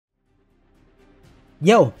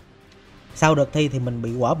Yo! Sau đợt thi thì mình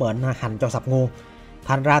bị quả bệnh hành cho sập nguồn.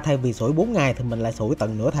 Thành ra thay vì sủi 4 ngày thì mình lại sủi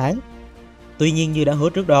tận nửa tháng. Tuy nhiên như đã hứa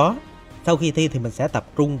trước đó, sau khi thi thì mình sẽ tập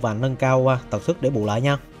trung và nâng cao tần suất để bù lại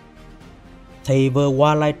nha. Thì vừa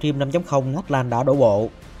qua livestream 5.0 Natlan đã đổ bộ,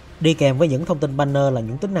 đi kèm với những thông tin banner là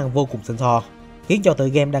những tính năng vô cùng xịn sò, khiến cho tựa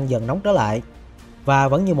game đang dần nóng trở lại. Và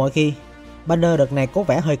vẫn như mọi khi, banner đợt này có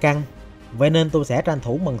vẻ hơi căng, vậy nên tôi sẽ tranh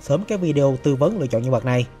thủ mần sớm cái video tư vấn lựa chọn nhân vật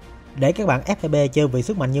này, để các bạn FPB chơi vì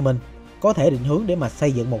sức mạnh như mình có thể định hướng để mà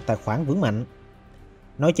xây dựng một tài khoản vững mạnh.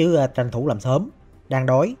 Nói chứ tranh thủ làm sớm, đang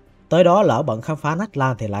đói, tới đó lỡ bận khám phá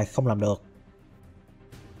Natlan thì lại không làm được.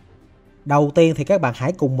 Đầu tiên thì các bạn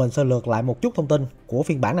hãy cùng mình sơ lược lại một chút thông tin của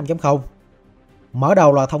phiên bản 5.0. Mở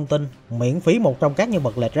đầu là thông tin miễn phí một trong các nhân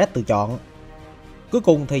vật LệCH từ Chọn. Cuối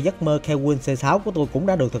cùng thì giấc mơ Khang Huỳnh C6 của tôi cũng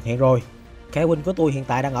đã được thực hiện rồi. Khang Huỳnh của tôi hiện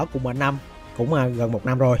tại đang ở cùng anh Năm, cũng gần 1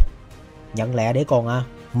 năm rồi. Nhận lẹ để còn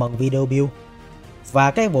mần video build.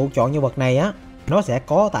 Và cái vụ chọn nhân vật này nó sẽ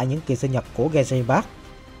có tại những kỳ sinh nhật của GENSHIN IMPACT.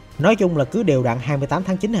 Nói chung là cứ đều đặn 28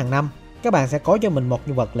 tháng 9 hàng năm, các bạn sẽ có cho mình một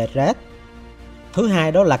nhân vật LệCH. Thứ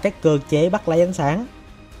hai đó là cái cơ chế bắt lấy ánh sáng.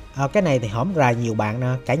 Cái này thì hổm rày nhiều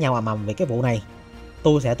bạn cãi nhau ầm ầm về cái vụ này.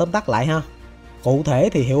 Tôi sẽ tóm tắt lại ha. Cụ thể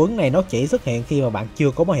thì hiệu ứng này nó chỉ xuất hiện khi mà bạn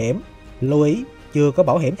chưa có bảo hiểm. Lưu ý, chưa có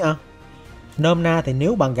bảo hiểm nha. Nôm na thì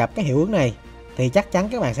nếu bạn gặp cái hiệu ứng này thì chắc chắn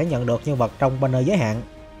các bạn sẽ nhận được nhân vật trong banner giới hạn.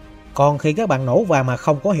 Còn khi các bạn nổ vàng mà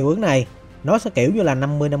không có hiệu ứng này, nó sẽ kiểu như là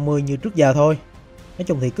 50-50 như trước giờ thôi. Nói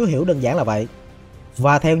chung thì cứ hiểu đơn giản là vậy.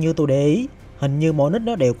 Và theo như tôi để ý, hình như mỗi nick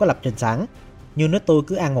nó đều có lập trình sẵn. Như nick tôi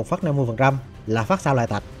cứ ăn một phát 50% là phát sao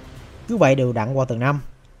LịCH. Cứ vậy đều đặn qua từng năm.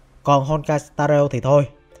 Còn HOḷC thì thôi,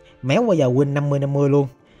 méo bây giờ win 50-50 luôn.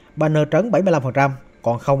 Banner trấn 75%,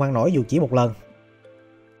 còn không ăn nổi dù chỉ một lần.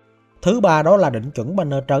 Thứ ba đó là định chuẩn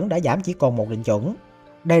banner trấn đã giảm chỉ còn một định chuẩn.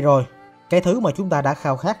 Đây rồi, cái thứ mà chúng ta đã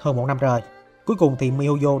khao khát hơn 1 năm trời. Cuối cùng thì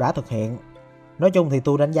MiHoYo đã thực hiện. Nói chung thì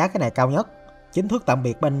tôi đánh giá cái này cao nhất. Chính thức tạm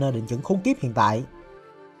biệt banner định chuẩn khốn kiếp hiện tại.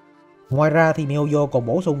 Ngoài ra thì MiHoYo còn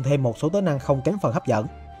bổ sung thêm một số tính năng không kém phần hấp dẫn.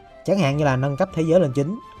 Chẳng hạn như là nâng cấp thế giới lên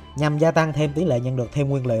 9, nhằm gia tăng thêm tỷ lệ nhận được thêm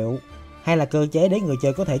nguyên liệu, hay là cơ chế để người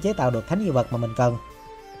chơi có thể chế tạo được thánh nhân vật mà mình cần.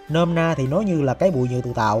 Nôm na thì nói như là cái bụi nhựa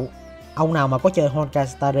tự tạo. Ông nào mà có chơi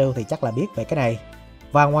HOḷC thì chắc là biết về cái này.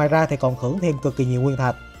 Và ngoài ra thì còn thưởng thêm cực kỳ nhiều nguyên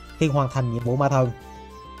thạch khi hoàn thành nhiệm vụ ma thần.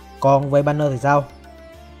 Còn về banner thì sao?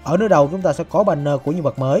 Ở nửa đầu chúng ta sẽ có banner của nhân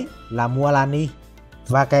vật mới là Mualani,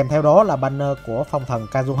 và kèm theo đó là banner của phong thần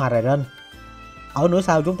Kazuha Raiden. Ở nửa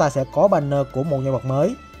sau chúng ta sẽ có banner của một nhân vật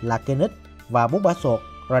mới là Kenichi và bút bát suột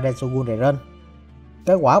Raiden Shogun Raiden.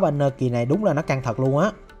 Cái quả banner kỳ này đúng là nó căng thật luôn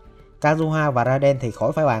á. Kazuha và Raiden thì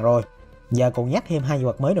khỏi phải bàn rồi, giờ còn nhắc thêm 2 nhân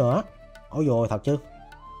vật mới nữa. Ôi dồi thật chứ.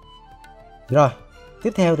 Rồi,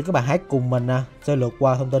 tiếp theo thì các bạn hãy cùng mình sơ lược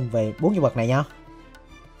qua thông tin về 4 nhân vật này nha.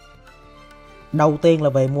 Đầu tiên là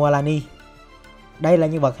về Mualani. Đây là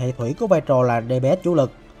nhân vật hệ thủy có vai trò là DPS chủ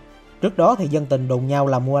lực. Trước đó thì dân tình đồn nhau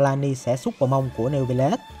là Mualani sẽ xúc vào mông của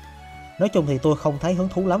LİCH. Nói chung thì tôi không thấy hứng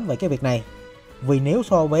thú lắm về cái việc này. Vì nếu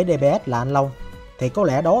so với DPS là anh Long thì có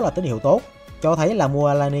lẽ đó là tín hiệu tốt, cho thấy là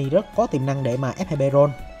Mualani rất có tiềm năng để mà FPB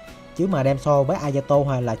roll. Chứ mà đem so với Ayato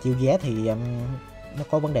hay là chiêu ghé thì nó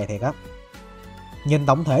có vấn đề thiệt á. Nhìn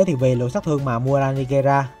tổng thể thì về lượng sát thương mà Mualani gây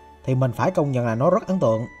ra thì mình phải công nhận là nó rất ấn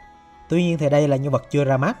tượng. Tuy nhiên thì đây là nhân vật chưa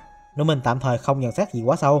ra mắt, nên mình tạm thời không nhận xét gì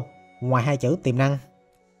quá sâu, ngoài 2 chữ tiềm năng.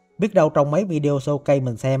 Biết đâu trong mấy video showcase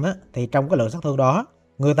mình xem thì trong cái lượng sát thương đó,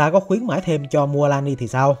 người ta có khuyến mãi thêm cho Mualani thì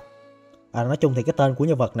sao? Nói chung thì cái tên của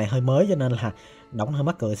nhân vật này hơi mới cho nên là đóng hơi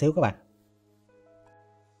mắc cười xíu các bạn.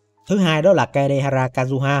 Thứ hai đó là Kadehara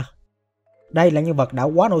Kazuha. Đây là nhân vật đã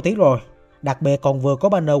quá nổi tiếng rồi, đặc biệt còn vừa có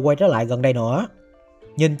banner quay trở lại gần đây nữa.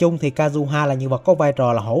 Nhìn chung thì Kazuha là nhân vật có vai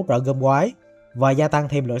trò là hỗ trợ gom quái và gia tăng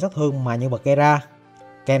thêm lượng sát thương mà nhân vật gây ra.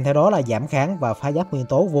 Kèm theo đó là giảm kháng và phá giáp nguyên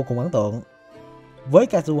tố vô cùng ấn tượng. Với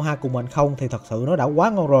Kazuha cùng mệnh không thì thật sự nó đã quá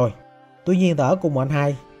ngon rồi. Tuy nhiên ở cùng mệnh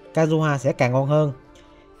 2, Kazuha sẽ càng ngon hơn,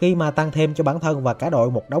 khi mà tăng thêm cho bản thân và cả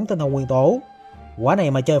đội một đống tinh thông nguyên tố. Quả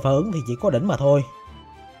này mà chơi phản ứng thì chỉ có đỉnh mà thôi.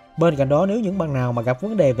 Bên cạnh đó nếu những bạn nào mà gặp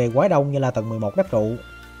vấn đề về quái đông như là tầng 11 đắp trụ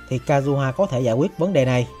thì Kazuha có thể giải quyết vấn đề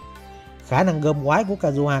này. Khả năng gom quái của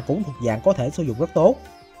Kazuha cũng thuộc dạng có thể sử dụng rất tốt.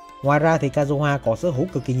 Ngoài ra thì Kazuha còn sở hữu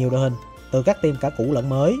cực kỳ nhiều đội hình từ các team cả cũ lẫn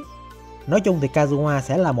mới. Nói chung thì Kazuha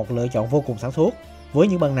sẽ là một lựa chọn vô cùng sáng suốt với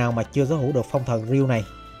những bạn nào mà chưa sở hữu được phong thần Ryu này.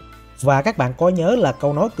 Và các bạn có nhớ là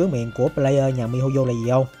câu nói cửa miệng của player nhà MiHoYo là gì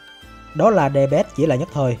không? Đó là DPS chỉ là nhất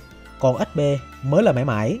thời, còn XP mới là mãi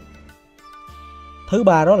mãi. Thứ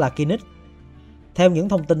ba đó là Kenichi. Theo những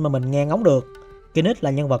thông tin mà mình nghe ngóng được, Kenichi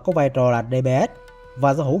là nhân vật có vai trò là DPS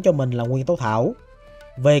và sở hữu cho mình là nguyên tố thảo.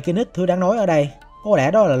 Về Kenichi, thứ đáng nói ở đây có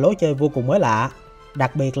lẽ đó là lối chơi vô cùng mới lạ,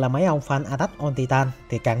 Đặc biệt là mấy ông fan Attack on Titan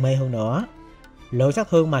thì càng mê hơn nữa. Lượng sát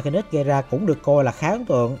thương mà NGÄY gây ra cũng được coi là khá ấn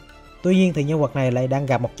tượng. Tuy nhiên thì nhân vật này lại đang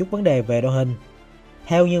gặp một chút vấn đề về đội hình.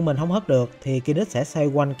 Theo như mình hóng hớt được thì NGÄY sẽ xoay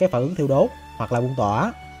quanh cái phản ứng thiêu đốt hoặc là buông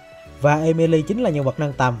tỏa. Và Emily chính là nhân vật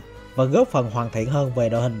nâng tầm và góp phần hoàn thiện hơn về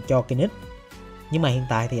đội hình cho NGÄY. Nhưng mà hiện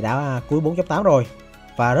tại thì đã cuối 4.8 rồi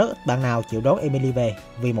và rất ít bạn nào chịu đón Emily về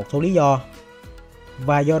vì một số lý do.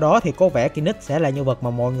 Và do đó thì có vẻ NGÄY sẽ là nhân vật mà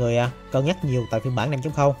mọi người cân nhắc nhiều tại phiên bản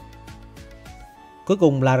 5.0. Cuối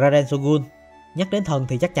cùng là Raiden Shogun. Nhắc đến thần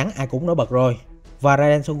thì chắc chắn ai cũng nổi bật rồi, và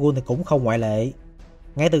Raiden Shogun thì cũng không ngoại lệ.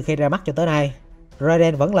 Ngay từ khi ra mắt cho tới nay,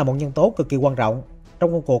 Raiden vẫn là một nhân tố cực kỳ quan trọng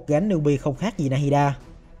trong công cuộc gánh newbie không khác gì Nahida.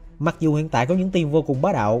 Mặc dù hiện tại có những team vô cùng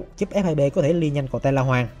bá đạo giúp F2B có thể liên nhanh còn tay La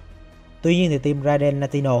Hoàng. Tuy nhiên thì team Raiden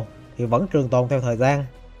Latino thì vẫn trường tồn theo thời gian,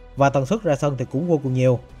 và tần suất ra sân thì cũng vô cùng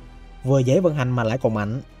nhiều, vừa dễ vận hành mà lại còn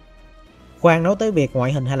mạnh. Khoan nói tới việc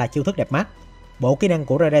ngoại hình hay là chiêu thức đẹp mắt, bộ kỹ năng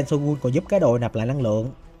của Raiden Shogun còn giúp cái đội nạp lại năng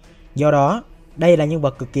lượng. Do đó, đây là nhân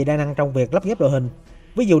vật cực kỳ đa năng trong việc lắp ghép đội hình.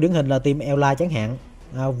 Ví dụ điển hình là team LİCH chẳng hạn,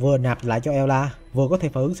 vừa nạp lại cho LİCH vừa có thể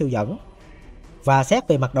phản ứng siêu dẫn. Và xét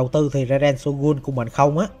về mặt đầu tư thì Raiden Shogun cung mệnh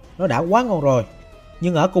không nó đã quá ngon rồi.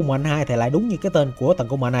 Nhưng ở cung mệnh 2 thì lại đúng như cái tên của tầng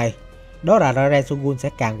cung mệnh này, đó là Raiden Shogun sẽ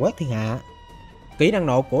càng quét thiên hạ. Kỹ năng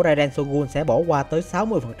nộ của Raiden Shogun sẽ bỏ qua tới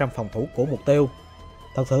 60% phòng thủ của mục tiêu.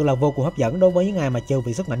 Thật sự là vô cùng hấp dẫn đối với những ai mà chơi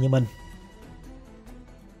vì sức mạnh như mình.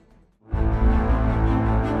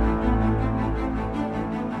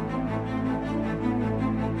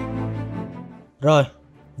 Rồi,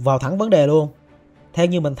 vào thẳng vấn đề luôn. Theo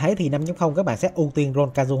như mình thấy thì 5.0 các bạn sẽ ưu tiên roll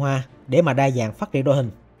Kazuha để mà đa dạng phát triển đội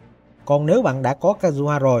hình. Còn nếu bạn đã có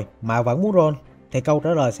Kazuha rồi mà vẫn muốn roll thì câu trả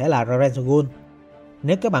lời sẽ là Raiden Shogun.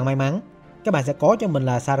 Nếu các bạn may mắn, các bạn sẽ có cho mình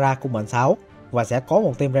là Sarah cung mệnh 6 và sẽ có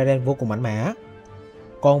một team Raiden vô cùng mạnh mẽ.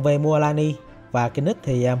 Còn về Mualani và NGÄY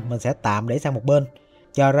thì mình sẽ tạm để sang một bên,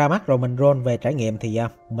 chờ ra mắt rồi mình roll về trải nghiệm thì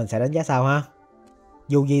mình sẽ đánh giá sau ha.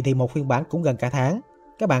 Dù gì thì một phiên bản cũng gần cả tháng,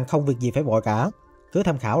 các bạn không việc gì phải vội cả, cứ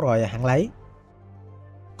tham khảo rồi hẳn lấy.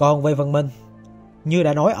 Còn về phần mình, như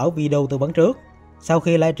đã nói ở video tư vấn trước, sau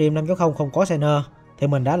khi livestream 5.0 không có Center thì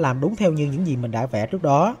mình đã làm đúng theo như những gì mình đã vẽ trước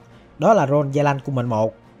đó. Đó là roll Natlan của mình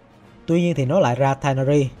 1. Tuy nhiên thì nó lại ra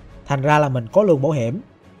Tannery, thành ra là mình có luôn bảo hiểm.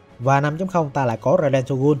 Và 5.0 ta lại có Raiden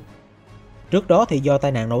Shogun. Trước đó thì do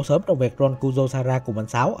tai nạn nổ sớm trong việc roll Kuzo Sara cùng mình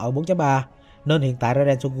 6 ở 4.3, nên hiện tại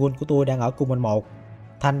Raiden Shogun của tôi đang ở cung mệnh 1.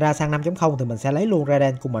 Thành ra sang 5.0 thì mình sẽ lấy luôn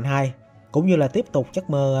Raiden cung mệnh 2, cũng như là tiếp tục giấc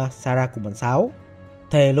mơ Sara cùng mệnh 6.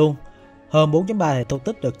 Thề luôn, hôm 4.3 thì tôi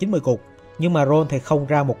tích được 90 cục, nhưng mà roll thì không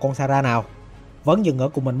ra một con Sara nào, vẫn dừng ở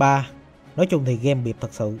cung mệnh 3. Nói chung thì game bịp thật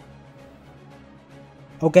sự.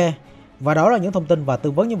 Ok, và đó là những thông tin và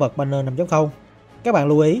tư vấn nhân vật banner 5.0. Các bạn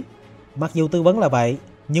lưu ý, mặc dù tư vấn là vậy,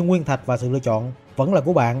 nhưng nguyên thạch và sự lựa chọn vẫn là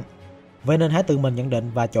của bạn. Vậy nên hãy tự mình nhận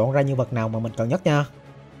định và chọn ra nhân vật nào mà mình cần nhất nha.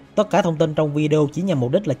 Tất cả thông tin trong video chỉ nhằm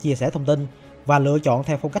mục đích là chia sẻ thông tin và lựa chọn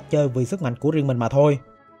theo phong cách chơi vì sức mạnh của riêng mình mà thôi.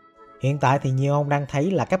 Hiện tại thì nhiều ông đang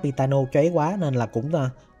thấy là Capitano cháy quá nên là cũng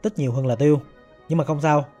tích nhiều hơn là tiêu. Nhưng mà không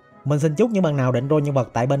sao, mình xin chúc những bạn nào định roll nhân vật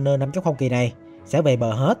tại banner 5.0 kỳ này sẽ về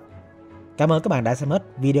bờ hết. Cảm ơn các bạn đã xem hết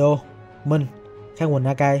video. Mình, Khang Huỳnh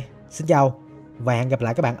Akai, xin chào và hẹn gặp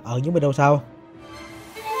lại các bạn ở những video sau.